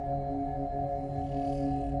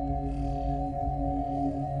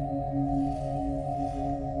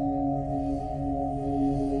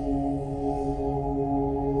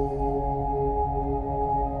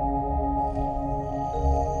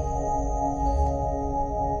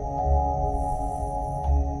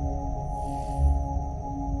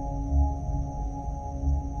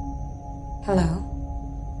Hello.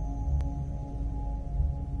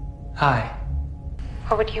 Hi.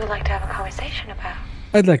 What would you like to have a conversation about?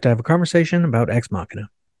 I'd like to have a conversation about Ex Machina.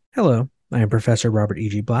 Hello, I am Professor Robert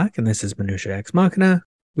E.G. Black, and this is Minutia Ex Machina.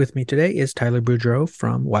 With me today is Tyler Boudreau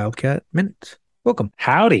from Wildcat Minute. Welcome.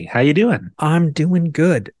 Howdy. How you doing? I'm doing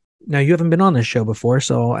good. Now, you haven't been on this show before,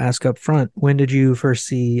 so I'll ask up front, when did you first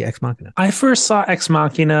see Ex Machina? I first saw Ex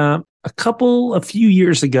Machina a few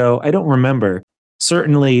years ago. I don't remember.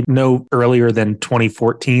 Certainly no earlier than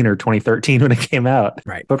 2014 or 2013 when it came out.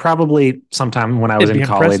 Right. But probably sometime when I was It'd be in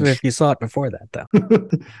college. impressive if you saw it before that,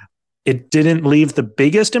 though. It didn't leave the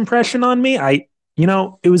biggest impression on me.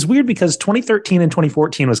 It was weird because 2013 and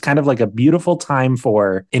 2014 was kind of like a beautiful time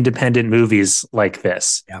for independent movies like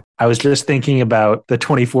this. Yeah. I was just thinking about the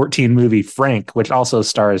 2014 movie Frank, which also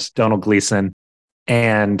stars Donald Gleason.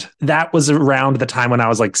 And that was around the time when I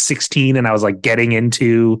was like 16 and I was like getting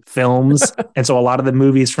into films. And so a lot of the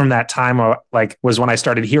movies from that time was when I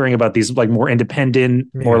started hearing about these like more independent,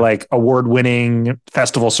 more like award-winning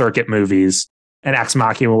festival circuit movies. And Ex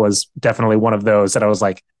Machina was definitely one of those that I was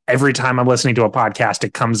like, every time I'm listening to a podcast,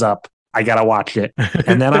 it comes up. I got to watch it.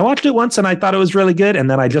 And then I watched it once and I thought it was really good. And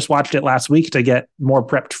then I just watched it last week to get more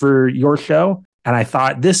prepped for your show. And I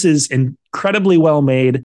thought this is incredibly well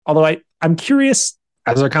made. Although I'm curious,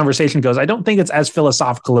 as our conversation goes, I don't think it's as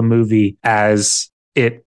philosophical a movie as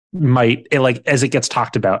it as it gets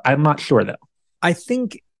talked about. I'm not sure, though. I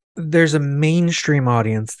think there's a mainstream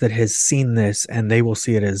audience that has seen this and they will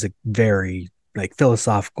see it as a very like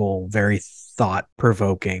philosophical, very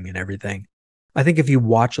thought-provoking and everything. I think if you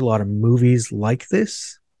watch a lot of movies like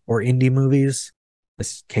this or indie movies,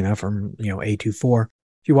 this came out from, A24.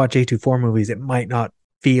 If you watch A24 movies, it might not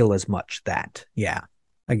feel as much that. Yeah,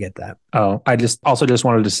 I get that. Oh, I just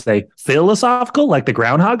wanted to say philosophical, like the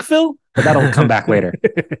Groundhog Phil, but that'll come back later.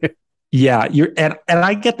 Yeah, and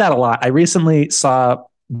I get that a lot. I recently saw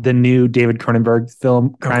the new David Cronenberg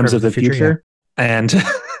film, Crimes of the Future. Yeah. And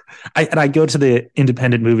I go to the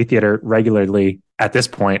independent movie theater regularly at this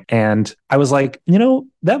point, and I was like,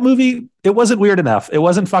 that movie, it wasn't weird enough. It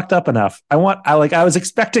wasn't fucked up enough. I was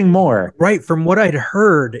expecting more. Right. From what I'd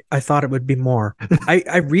heard, I thought it would be more.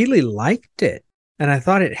 I really liked it, and I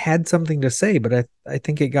thought it had something to say, but I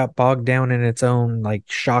think it got bogged down in its own, like,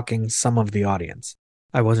 shocking some of the audience.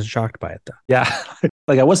 I wasn't shocked by it, though. Yeah.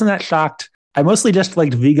 I wasn't that shocked. I mostly just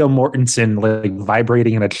liked Viggo Mortensen like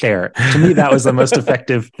vibrating in a chair. To me, that was the most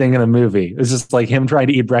effective thing in the movie. It was just like him trying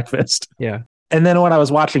to eat breakfast. Yeah. And then when I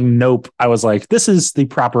was watching Nope, I was like, this is the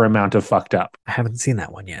proper amount of fucked up. I haven't seen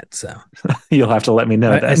that one yet, so you'll have to let me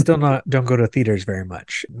know. I still don't go to theaters very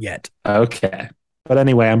much yet. Okay. But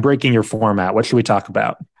anyway, I'm breaking your format. What should we talk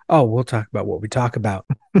about? Oh, we'll talk about what we talk about.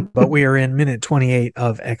 But we are in minute 28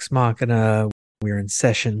 of Ex Machina. We're in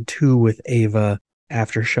session 2 with Ava.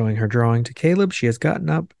 After showing her drawing to Caleb, she has gotten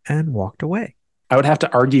up and walked away. I would have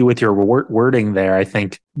to argue with your wording there. I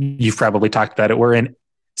think you've probably talked about it. We're in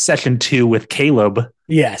session 2 with Caleb.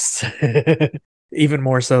 Yes. Even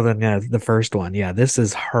more so than the first one. Yeah, this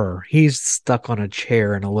is her. He's stuck on a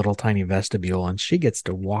chair in a little tiny vestibule, and she gets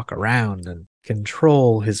to walk around and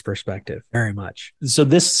control his perspective very much. So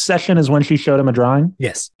this session is when she showed him a drawing?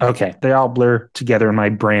 Yes. Okay. They all blur together in my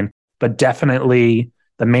brain, but definitely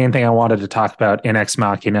the main thing I wanted to talk about in Ex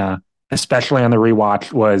Machina, especially on the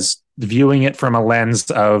rewatch, was viewing it from a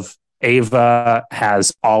lens of Ava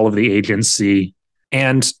has all of the agency.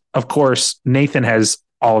 And of course, Nathan has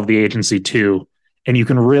all of the agency too. And you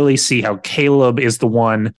can really see how Caleb is the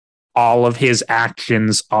one, all of his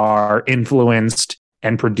actions are influenced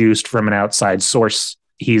and produced from an outside source.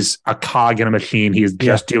 He's a cog in a machine. He's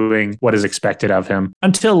just doing what is expected of him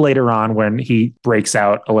until later on when he breaks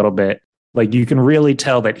out a little bit. Like you can really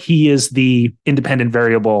tell that he is the independent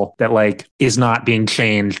variable that like is not being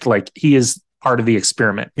changed. Like he is part of the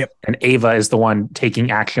experiment. Yep. And Ava is the one taking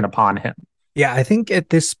action upon him. Yeah, I think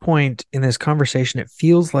at this point in this conversation, it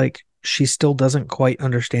feels like she still doesn't quite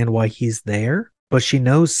understand why he's there, but she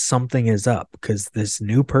knows something is up because this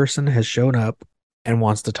new person has shown up and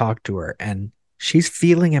wants to talk to her, and she's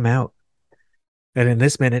feeling him out. And in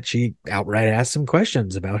this minute, she outright asks him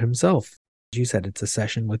questions about himself. You said it's a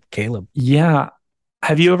session with Caleb. Yeah.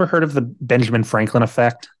 Have you ever heard of the Benjamin Franklin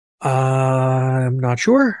effect? I'm not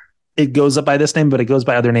sure. It goes up by this name, but it goes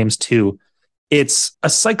by other names too. It's a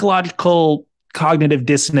psychological cognitive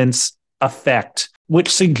dissonance effect, which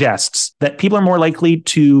suggests that people are more likely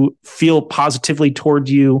to feel positively toward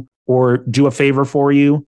you or do a favor for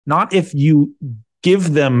you, not if you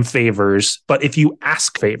give them favors, but if you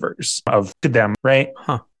ask favors of them, right?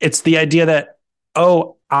 Huh. It's the idea that,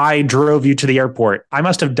 oh, I drove you to the airport. I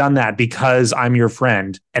must have done that because I'm your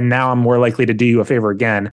friend. And now I'm more likely to do you a favor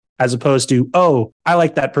again. as opposed to, oh, I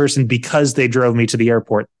like that person because they drove me to the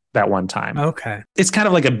airport that one time. Okay. It's kind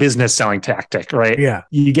of like a business selling tactic, right? Yeah.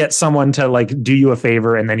 You get someone to like do you a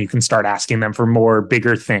favor and then you can start asking them for more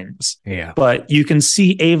bigger things. Yeah. But you can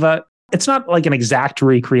see Ava, it's not like an exact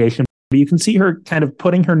recreation, but you can see her kind of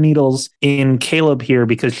putting her needles in Caleb here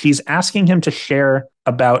because she's asking him to share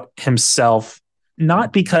about himself,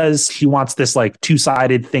 not because she wants this like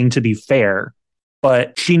two-sided thing to be fair,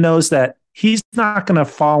 but she knows that he's not going to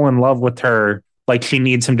fall in love with her like she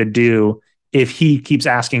needs him to do if he keeps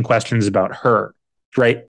asking questions about her,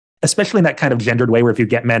 right? Especially in that kind of gendered way where if you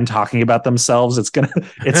get men talking about themselves,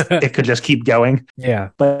 it could just keep going. Yeah.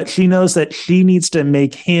 But she knows that she needs to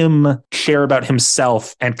make him share about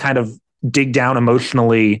himself and kind of dig down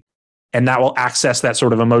emotionally. And that will access that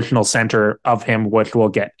sort of emotional center of him, which will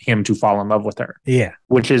get him to fall in love with her. Yeah.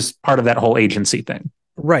 Which is part of that whole agency thing.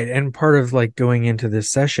 Right. And part of like going into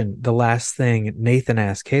this session, the last thing Nathan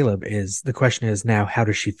asked Caleb is the question is now, how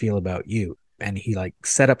does she feel about you? And he like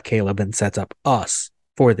set up Caleb and sets up us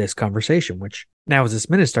for this conversation, which now as this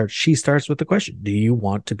minute starts, she starts with the question, do you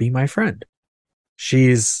want to be my friend?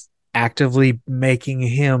 She's actively making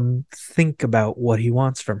him think about what he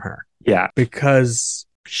wants from her. Yeah. Because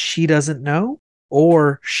she doesn't know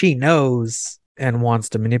or she knows and wants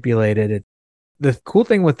to manipulate it. The cool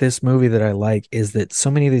thing with this movie that I like is that so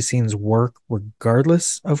many of these scenes work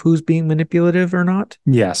regardless of who's being manipulative or not.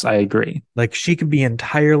 Yes, I agree. Like she could be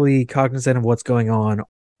entirely cognizant of what's going on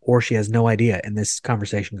or she has no idea. And this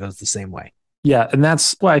conversation goes the same way. Yeah. And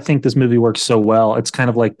that's why I think this movie works so well. It's kind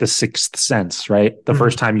of like The Sixth Sense, right? The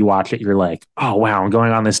first time you watch it, you're like, oh, wow, I'm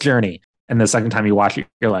going on this journey. And the second time you watch it,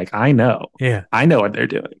 you're like, I know. Yeah. I know what they're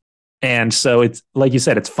doing. And so it's like you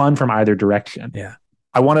said, it's fun from either direction. Yeah.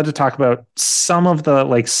 I wanted to talk about some of the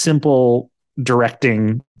like simple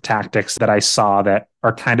directing tactics that I saw that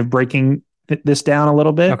are kind of breaking this down a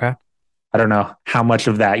little bit. Okay. I don't know how much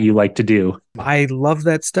of that you like to do. I love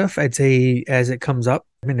that stuff. I'd say as it comes up.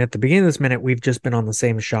 I mean, at the beginning of this minute, we've just been on the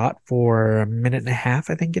same shot for a minute and a half,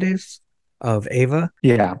 I think it is, of Ava.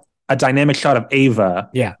 Yeah. A dynamic shot of Ava.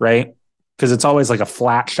 Yeah. Right. Because it's always like a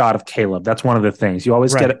flat shot of Caleb. That's one of the things. You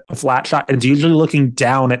always get a flat shot. It's usually looking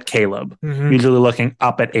down at Caleb, usually looking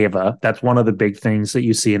up at Ava. That's one of the big things that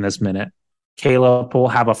you see in this minute. Caleb will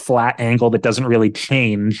have a flat angle that doesn't really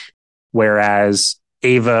change, whereas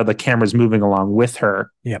Ava, the camera's moving along with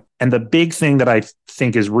her. Yep. And the big thing that I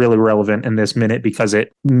think is really relevant in this minute, because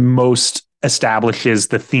it most establishes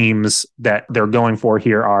the themes that they're going for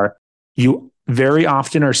here, are you very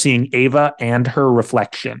often are seeing Ava and her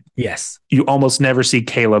reflection. Yes. You almost never see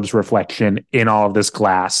Caleb's reflection in all of this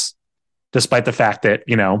glass, despite the fact that,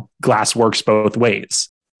 you know, glass works both ways.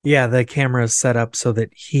 Yeah, the camera is set up so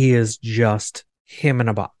that he is just him in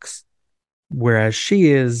a box. Whereas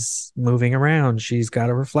she is moving around, she's got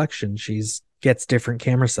a reflection. She's gets different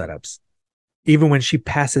camera setups. Even when she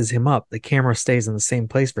passes him up, the camera stays in the same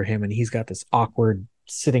place for him, and he's got this awkward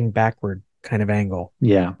sitting backward kind of angle.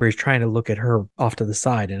 Yeah. Where he's trying to look at her off to the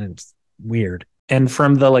side, and it's weird. And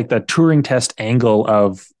from the Turing test angle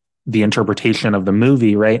of the interpretation of the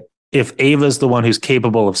movie, right? If Ava's the one who's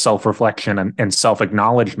capable of self-reflection and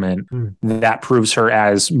self-acknowledgement, that proves her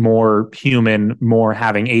as more human, more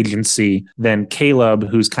having agency than Caleb,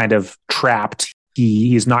 who's kind of trapped.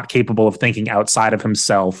 He's not capable of thinking outside of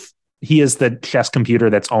himself. He is the chess computer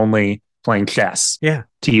that's only playing chess. Yeah.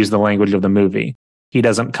 To use the language of the movie. He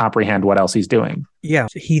doesn't comprehend what else he's doing. Yeah.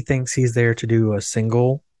 He thinks he's there to do a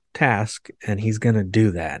single task, and he's going to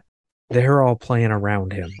do that. They're all playing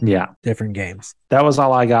around him. Yeah. Different games. That was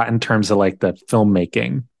all I got in terms of like the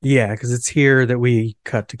filmmaking. Yeah, because it's here that we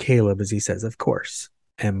cut to Caleb as he says, of course.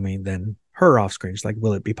 And then her off screen, she's like,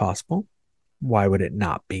 will it be possible? Why would it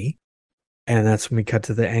not be? And that's when we cut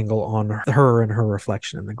to the angle on her and her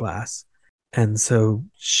reflection in the glass. And so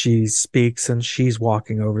she speaks and she's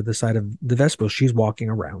walking over the side of the vestibule. She's walking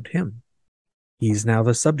around him. He's now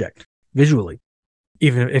the subject visually,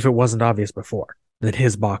 even if it wasn't obvious before that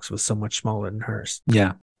his box was so much smaller than hers.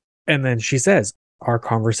 Yeah. And then she says, our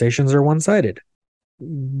conversations are one-sided,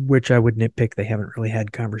 which I would nitpick. They haven't really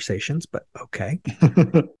had conversations, but okay.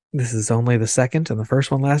 This is only the second, and the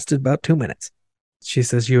first one lasted about 2 minutes. She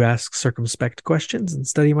says, you ask circumspect questions and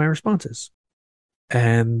study my responses.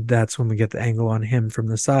 And that's when we get the angle on him from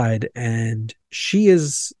the side, and she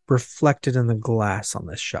is reflected in the glass on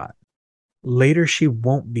this shot. Later, she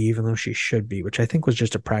won't be, even though she should be, which I think was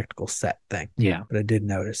just a practical set thing. Yeah. But I did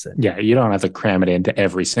notice it. Yeah, you don't have to cram it into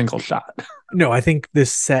every single shot. No, I think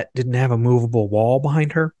this set didn't have a movable wall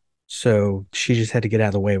behind her, so she just had to get out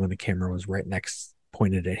of the way when the camera was right next,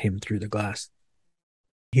 pointed at him through the glass.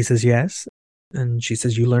 He says, yes. And she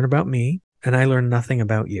says, you learn about me. and I learned nothing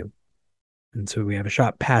about you. And so we have a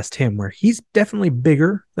shot past him where he's definitely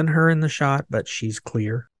bigger than her in the shot, but she's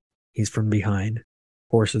clear. He's from behind.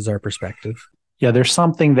 Forces our perspective. Yeah, there's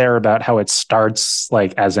something there about how it starts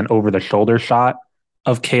like as an over-the-shoulder shot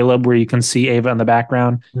of Caleb where you can see Ava in the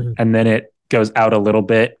background, and then it goes out a little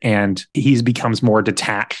bit and he becomes more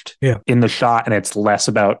detached in the shot, and it's less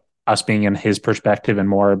about us being in his perspective and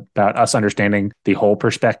more about us understanding the whole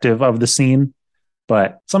perspective of the scene.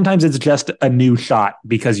 But sometimes it's just a new shot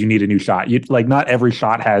because you need a new shot. Not every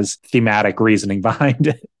shot has thematic reasoning behind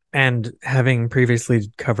it. And having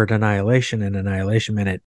previously covered Annihilation and Annihilation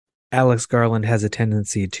Minute, Alex Garland has a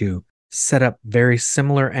tendency to set up very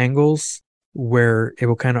similar angles where it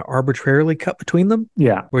will kind of arbitrarily cut between them.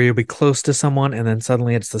 Yeah. Where you'll be close to someone and then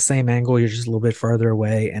suddenly it's the same angle, you're just a little bit farther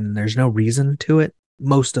away and there's no reason to it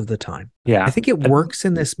most of the time. Yeah. I think it works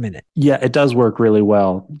in this minute. Yeah, it does work really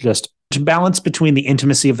well. Just to balance between the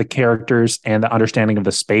intimacy of the characters and the understanding of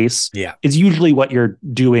the space is usually what you're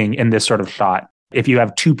doing in this sort of shot. If you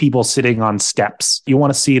have two people sitting on steps, you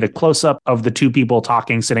want to see the close-up of the two people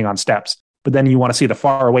talking, sitting on steps. But then you want to see the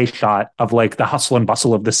far away shot of like the hustle and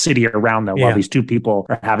bustle of the city around them while these two people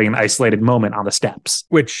are having an isolated moment on the steps.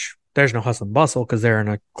 Which there's no hustle and bustle because they're in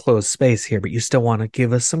a closed space here, but you still want to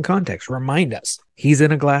give us some context. Remind us. He's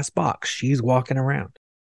in a glass box. She's walking around.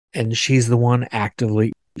 And she's the one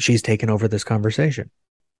she's taken over this conversation.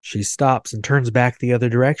 She stops and turns back the other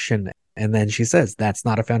direction. And then she says, that's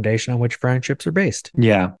not a foundation on which friendships are based.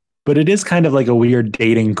 Yeah. But it is kind of like a weird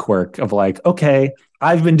dating quirk of like, okay,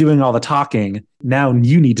 I've been doing all the talking. Now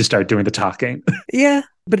you need to start doing the talking. Yeah,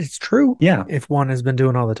 but it's true. Yeah. If one has been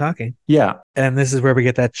doing all the talking. Yeah. And this is where we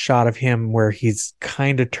get that shot of him where he's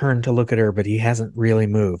kind of turned to look at her, but he hasn't really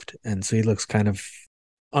moved. And so he looks kind of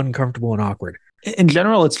uncomfortable and awkward. In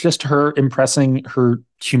general, it's just her impressing her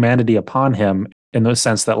humanity upon him in the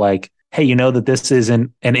sense that like, hey, you know that this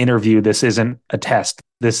isn't an interview. This isn't a test.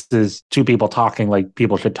 This is two people talking like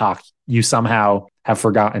people should talk. You somehow have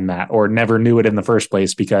forgotten that or never knew it in the first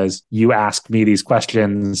place because you asked me these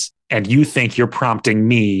questions and you think you're prompting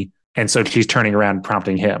me. And so she's turning around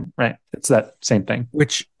prompting him, right? It's that same thing.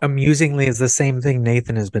 Which amusingly is the same thing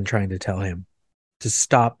Nathan has been trying to tell him, to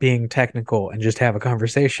stop being technical and just have a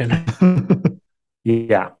conversation.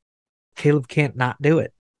 Yeah. Caleb can't not do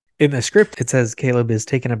it. In the script, it says Caleb is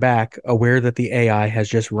taken aback, aware that the AI has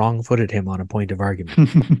just wrong-footed him on a point of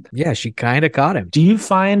argument. Yeah, she kind of caught him. Do you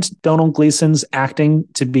find Domhnall Gleeson's acting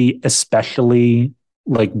to be especially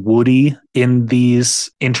like woody in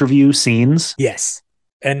these interview scenes? Yes.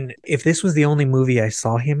 And if this was the only movie I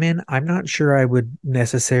saw him in, I'm not sure I would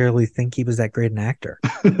necessarily think he was that great an actor.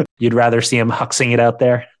 You'd rather see him huxing it out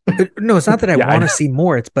there? No, it's not that I want to see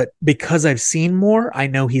more. But because I've seen more, I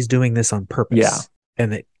know he's doing this on purpose. Yeah.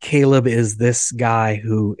 And that Caleb is this guy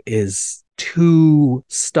who is too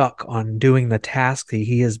stuck on doing the task that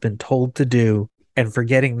he has been told to do and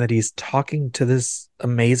forgetting that he's talking to this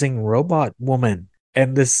amazing robot woman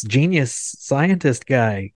and this genius scientist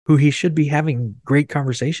guy who he should be having great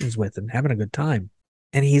conversations with and having a good time.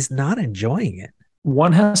 And he's not enjoying it.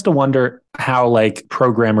 One has to wonder how like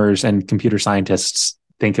programmers and computer scientists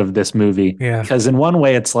think of this movie. Yeah. Because in one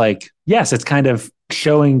way it's like, yes, it's kind of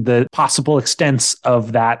showing the possible extents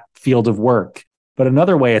of that field of work. But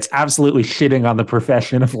another way, it's absolutely shitting on the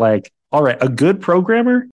profession of like, all right, a good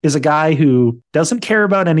programmer is a guy who doesn't care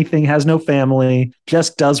about anything, has no family,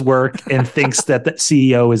 just does work and thinks that the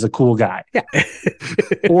CEO is a cool guy. Yeah.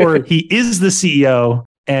 Or he is the CEO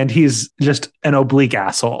and he's just an oblique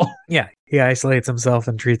asshole. Yeah. He isolates himself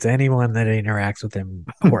and treats anyone that interacts with him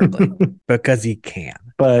horribly because he can.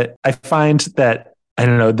 But I find that, I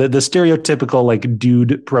don't know, the stereotypical like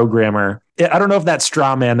dude programmer, I don't know if that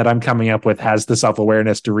straw man that I'm coming up with has the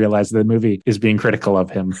self-awareness to realize the movie is being critical of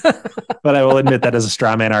him. But I will admit that as a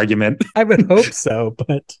straw man argument. I would hope so,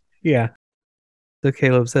 but yeah. So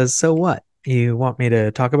Caleb says, so what? You want me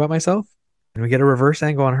to talk about myself? And we get a reverse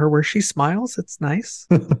angle on her where she smiles. It's nice.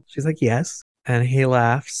 She's like, yes. And he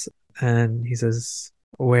laughs and he says,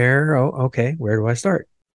 where? Oh, okay. Where do I start?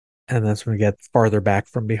 And that's when we get farther back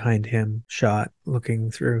from behind him, shot looking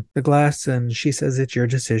through the glass. And she says, it's your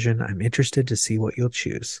decision. I'm interested to see what you'll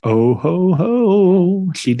choose. Oh, ho,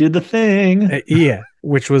 ho. She did the thing. Yeah.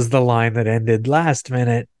 Which was the line that ended last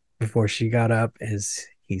minute before she got up, as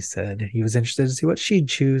he said he was interested to see what she'd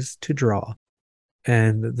choose to draw.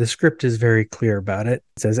 And the script is very clear about it.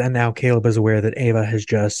 It says, and now Caleb is aware that Ava has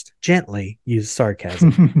just gently used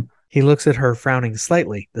sarcasm. He looks at her frowning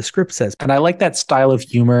slightly. The script says, And I like that style of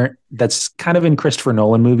humor that's kind of in Christopher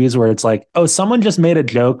Nolan movies where it's like, oh, someone just made a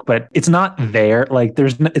joke, but it's not there. Like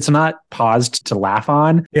it's not paused to laugh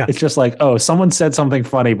on. Yeah. It's just like, oh, someone said something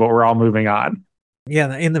funny, but we're all moving on.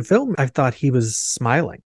 yeah, in the film, I thought he was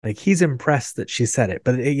smiling. Like he's impressed that she said it,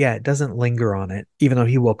 but it doesn't linger on it, even though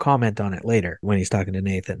he will comment on it later when he's talking to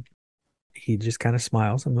Nathan. He just kind of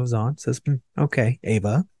smiles and moves on, says, okay,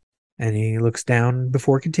 Ava. And he looks down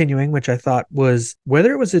before continuing, which I thought was,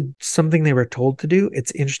 whether it was something they were told to do,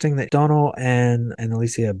 it's interesting that Donald and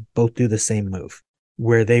Alicia both do the same move,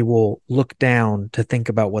 where they will look down to think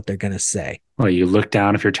about what they're going to say. Well, you look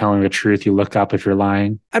down if you're telling the truth, you look up if you're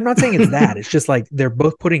lying. I'm not saying it's that. It's just like they're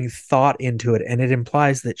both putting thought into it, and it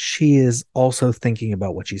implies that she is also thinking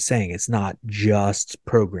about what she's saying. It's not just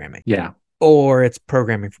programming. Yeah. Or it's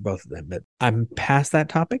programming for both of them. But I'm past that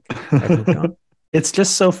topic. I've moved on. It's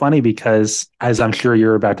just so funny because, as I'm sure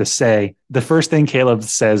you're about to say, the first thing Caleb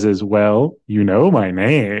says is, well, you know my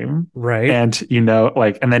name. Right. And,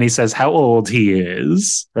 and then he says how old he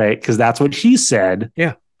is, right? Because that's what she said.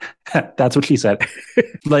 Yeah. That's what she said.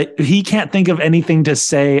 Like, he can't think of anything to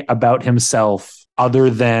say about himself other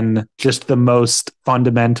than just the most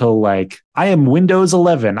fundamental, like, I am Windows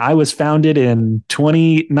 11. I was founded in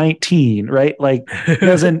 2019, right? Like, he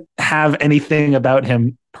doesn't have anything about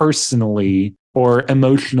him personally or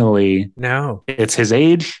emotionally. No. It's his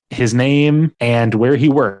age, his name, and where he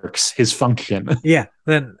works, his function. Yeah.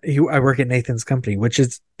 Then I work at Nathan's company, which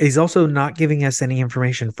is, he's also not giving us any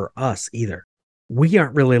information for us either. We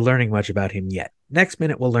aren't really learning much about him yet. Next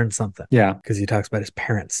minute, we'll learn something. Yeah. Because he talks about his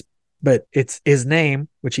parents. But it's his name,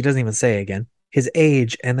 which he doesn't even say again, his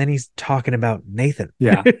age, and then he's talking about Nathan.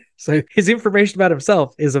 Yeah. So his information about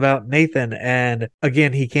himself is about Nathan. And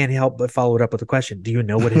again, he can't help but follow it up with a question. Do you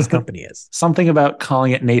know what his company is? Something about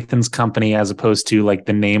calling it Nathan's company as opposed to like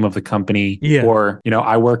the name of the company. Yeah. Or,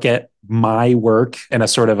 I work at my work in a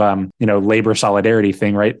sort of, labor solidarity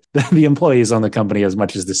thing, right? The employees own the company as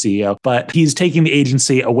much as the CEO, but he's taking the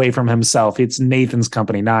agency away from himself. It's Nathan's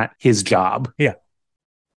company, not his job. Yeah.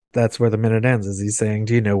 That's where the minute ends, is he's saying,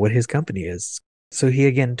 do you know what his company is? So he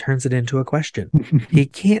again turns it into a question. He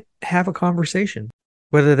can't have a conversation,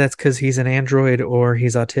 whether that's because he's an android or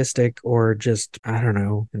he's autistic or just, I don't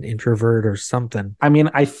know, an introvert or something. I mean,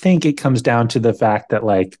 I think it comes down to the fact that,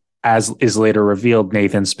 like, as is later revealed,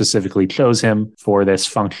 Nathan specifically chose him for this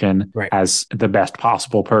function as the best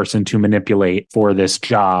possible person to manipulate for this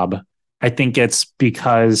job. I think it's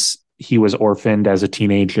because he was orphaned as a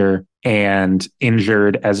teenager and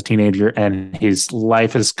injured as a teenager, and his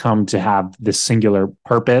life has come to have this singular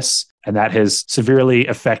purpose, and that has severely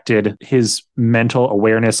affected his mental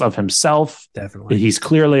awareness of himself. Definitely. He's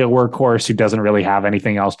clearly a workhorse who doesn't really have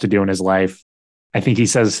anything else to do in his life. I think he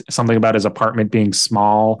says something about his apartment being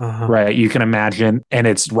small, right? You can imagine, and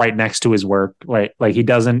it's right next to his work, right? Like, he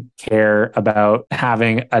doesn't care about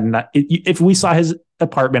having if we saw his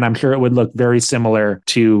apartment, I'm sure it would look very similar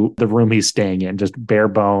to the room he's staying in, just bare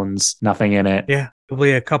bones, nothing in it. Yeah,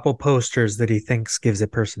 probably a couple posters that he thinks gives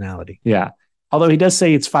it personality. Yeah. Although he does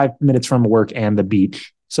say it's 5 minutes from work and the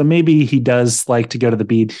beach. So maybe he does like to go to the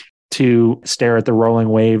beach to stare at the rolling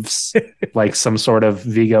waves like some sort of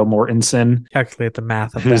Viggo Mortensen. Calculate the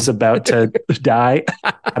math of who's about to die.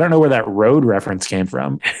 I don't know where that road reference came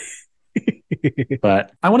from.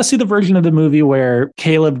 But I want to see the version of the movie where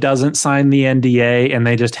Caleb doesn't sign the NDA and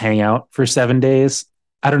they just hang out for 7 days.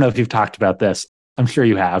 I don't know if you've talked about this. I'm sure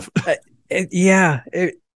you have. I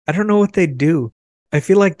don't know what they do. I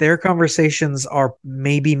feel like their conversations are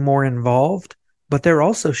maybe more involved, but they're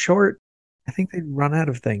also short. I think they'd run out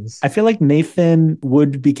of things. I feel like Nathan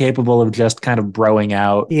would be capable of just kind of broing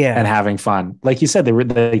out and having fun. Like you said,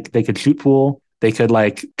 they could shoot pool. They could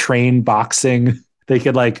like train boxing. They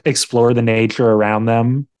could like explore the nature around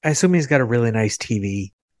them. I assume he's got a really nice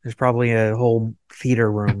TV. There's probably a whole theater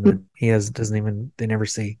room that they never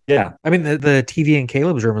see. Yeah. I mean, the TV in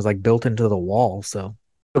Caleb's room is like built into the wall. So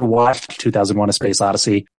watch 2001: A Space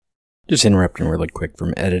Odyssey. Just interrupting really quick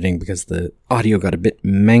from editing because the audio got a bit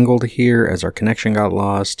mangled here as our connection got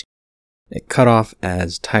lost. It cut off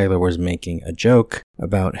as Tyler was making a joke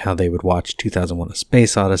about how they would watch 2001: A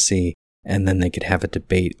Space Odyssey, and then they could have a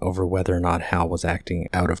debate over whether or not Hal was acting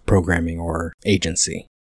out of programming or agency.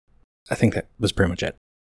 I think that was pretty much it.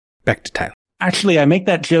 Back to Tyler. Actually, I make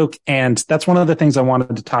that joke, and that's one of the things I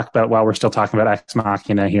wanted to talk about while we're still talking about Ex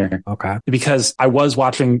Machina here. Okay. Because I was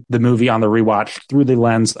watching the movie on the rewatch through the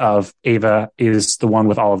lens of Ava is the one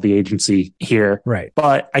with all of the agency here. Right.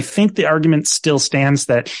 But I think the argument still stands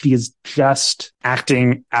that she is just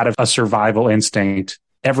acting out of a survival instinct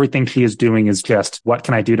Everything she is doing is just, what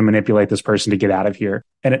can I do to manipulate this person to get out of here?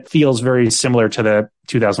 And it feels very similar to the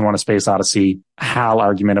 2001: A Space Odyssey Hal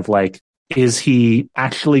argument of like, is he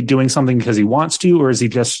actually doing something because he wants to, or is he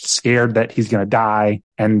just scared that he's going to die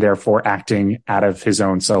and therefore acting out of his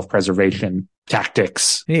own self-preservation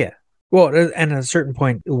tactics? Yeah. Well, and at a certain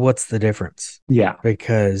point, what's the difference? Yeah.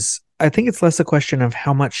 Because I think it's less a question of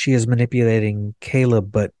how much she is manipulating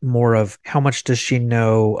Caleb, but more of how much does she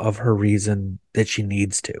know of her reason that she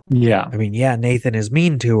needs to. Yeah. I mean, yeah, Nathan is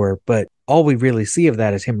mean to her, but all we really see of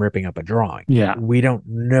that is him ripping up a drawing. Yeah. We don't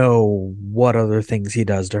know what other things he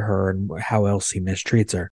does to her and how else he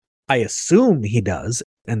mistreats her. I assume he does.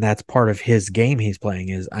 And that's part of his game he's playing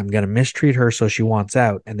is I'm going to mistreat her so she wants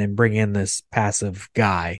out and then bring in this passive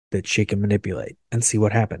guy that she can manipulate and see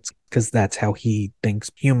what happens. Because that's how he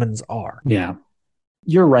thinks humans are. Yeah.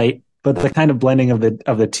 You're right. But the kind of blending of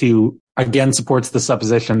the two again supports the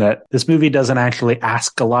supposition that this movie doesn't actually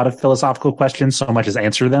ask a lot of philosophical questions so much as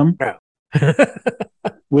answer them. No.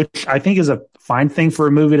 Which I think is a fine thing for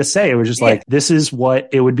a movie to say. It was just like, this is what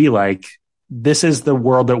it would be like. This is the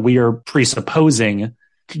world that we are presupposing.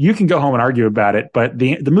 You can go home and argue about it, but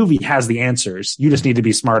the movie has the answers. You just need to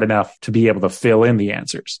be smart enough to be able to fill in the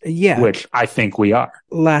answers. Yeah. Which I think we are.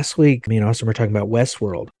 Last week, me and Austin were talking about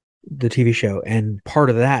Westworld, the TV show. And part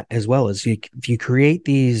of that as well is if you create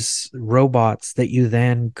these robots that you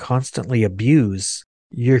then constantly abuse,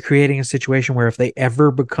 you're creating a situation where if they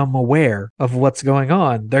ever become aware of what's going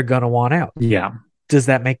on, they're going to want out. Yeah. Does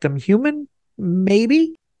that make them human?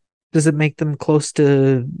 Maybe. Does it make them close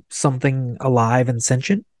to something alive and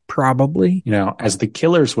sentient? Probably. You know, as the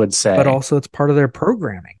killers would say. But also it's part of their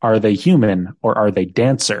programming. Are they human or are they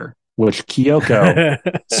dancer? Which Kyoko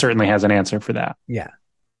certainly has an answer for that. Yeah.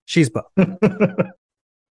 She's both.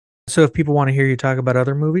 So if people want to hear you talk about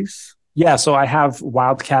other movies? Yeah, so I have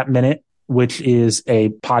Wildcat Minute, which is a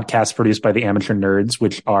podcast produced by the Amateur Nerds,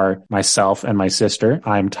 which are myself and my sister.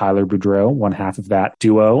 I'm Tyler Boudreau, one half of that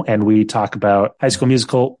duo, and we talk about High School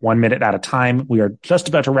Musical 1 minute at a time. We are just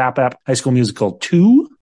about to wrap up High School Musical 2.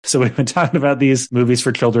 So we've been talking about these movies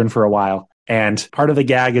for children for a while. And part of the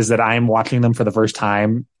gag is that I'm watching them for the first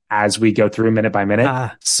time as we go through minute by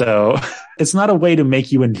minute. So it's not a way to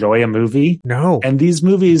make you enjoy a movie. No. And these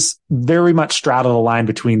movies very much straddle the line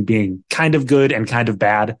between being kind of good and kind of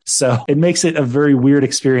bad. So it makes it a very weird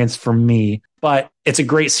experience for me, but it's a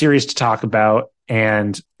great series to talk about.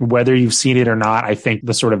 And whether you've seen it or not, I think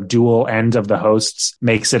the sort of dual end of the hosts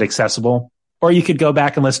makes it accessible. Or you could go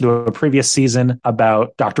back and listen to a previous season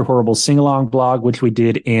about Dr. Horrible's sing-along blog, which we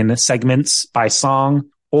did in segments by song,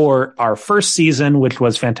 or our first season, which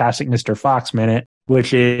was Fantastic Mr. Fox Minute,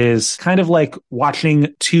 which is kind of like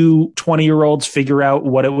watching two 20-year-olds figure out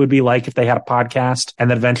what it would be like if they had a podcast and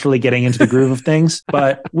then eventually getting into the groove of things.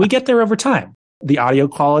 But we get there over time. The audio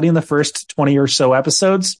quality in the first 20 or so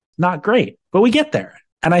episodes, not great, but we get there.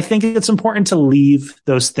 And I think it's important to leave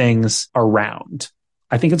those things around.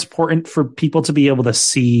 I think it's important for people to be able to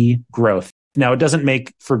see growth. Now, it doesn't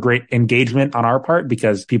make for great engagement on our part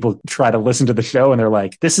because people try to listen to the show and they're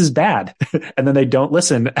like, this is bad. And then they don't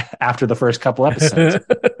listen after the first couple episodes.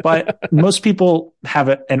 But most people have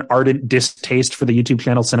an ardent distaste for the YouTube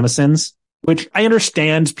channel CinemaSins, which I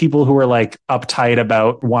understand people who are like uptight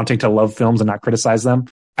about wanting to love films and not criticize them.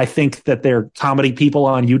 I think that they're comedy people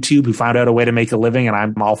on YouTube who found out a way to make a living, and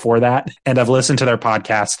I'm all for that. And I've listened to their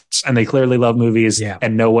podcasts, and they clearly love movies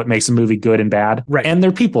and know what makes a movie good and bad. Right. And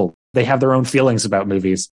they're people. They have their own feelings about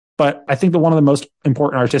movies. But I think that one of the most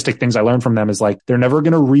important artistic things I learned from them is like, they're never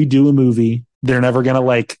going to redo a movie. They're never going to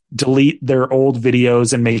like delete their old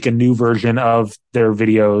videos and make a new version of their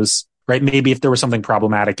videos. Right. Maybe if there was something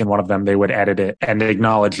problematic in one of them, they would edit it and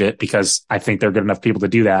acknowledge it because I think they're good enough people to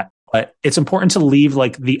do that. But it's important to leave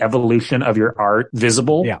like the evolution of your art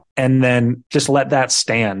visible and then just let that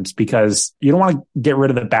stand because you don't want to get rid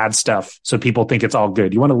of the bad stuff so people think it's all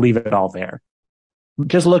good. You want to leave it all there.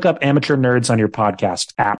 Just look up Amateur Nerds on your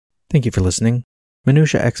podcast app. Thank you for listening.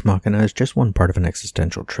 Minutia Ex Machina is just one part of an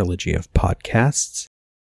existential trilogy of podcasts.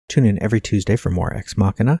 Tune in every Tuesday for more Ex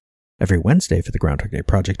Machina, every Wednesday for the Groundhog Day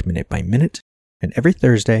Project Minute by Minute, and every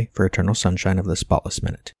Thursday for Eternal Sunshine of the Spotless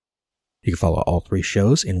Minute. You can follow all three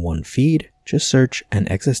shows in one feed. Just search An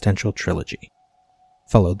Existential Trilogy.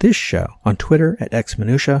 Follow this show on Twitter at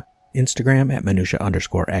XMinutia, Instagram at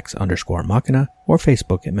Minutia_X_Machina, or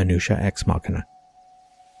Facebook at Minutia Ex Machina.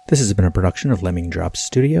 This has been a production of Lemming Drops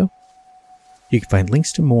Studio. You can find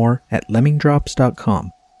links to more at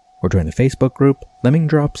lemmingdrops.com or join the Facebook group Lemming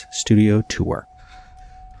Drops Studio Tour.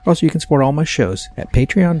 Also, you can support all my shows at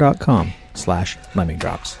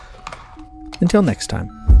patreon.com/lemmingdrops. Until next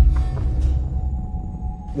time.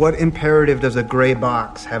 What imperative does a gray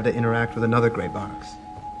box have to interact with another gray box?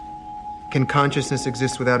 Can consciousness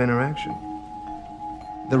exist without interaction?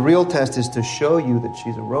 The real test is to show you that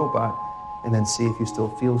she's a robot and then see if you still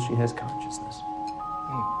feel she has consciousness.